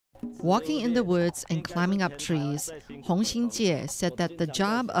Walking in the woods and climbing up trees, Hsin-chieh said that the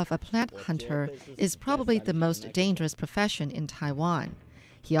job of a plant hunter is probably the most dangerous profession in Taiwan.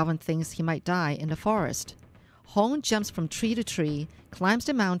 He often thinks he might die in the forest. Hong jumps from tree to tree, climbs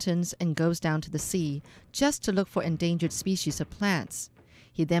the mountains, and goes down to the sea just to look for endangered species of plants.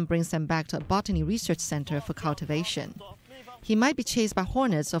 He then brings them back to a botany research center for cultivation. He might be chased by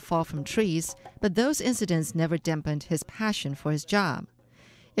hornets or fall from trees, but those incidents never dampened his passion for his job.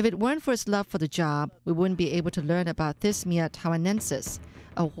 If it weren't for his love for the job, we wouldn't be able to learn about Hsin-chieh taiwanensis,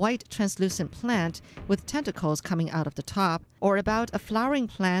 a white translucent plant with tentacles coming out of the top, or about a flowering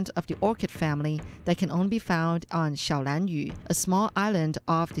plant of the orchid family that can only be found on Xiaolanyu, a small island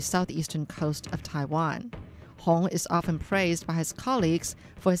off the southeastern coast of Taiwan. Hong is often praised by his colleagues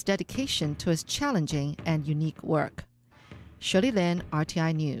for his dedication to his challenging and unique work. Shirley Lin,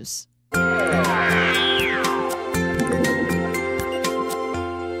 RTI News.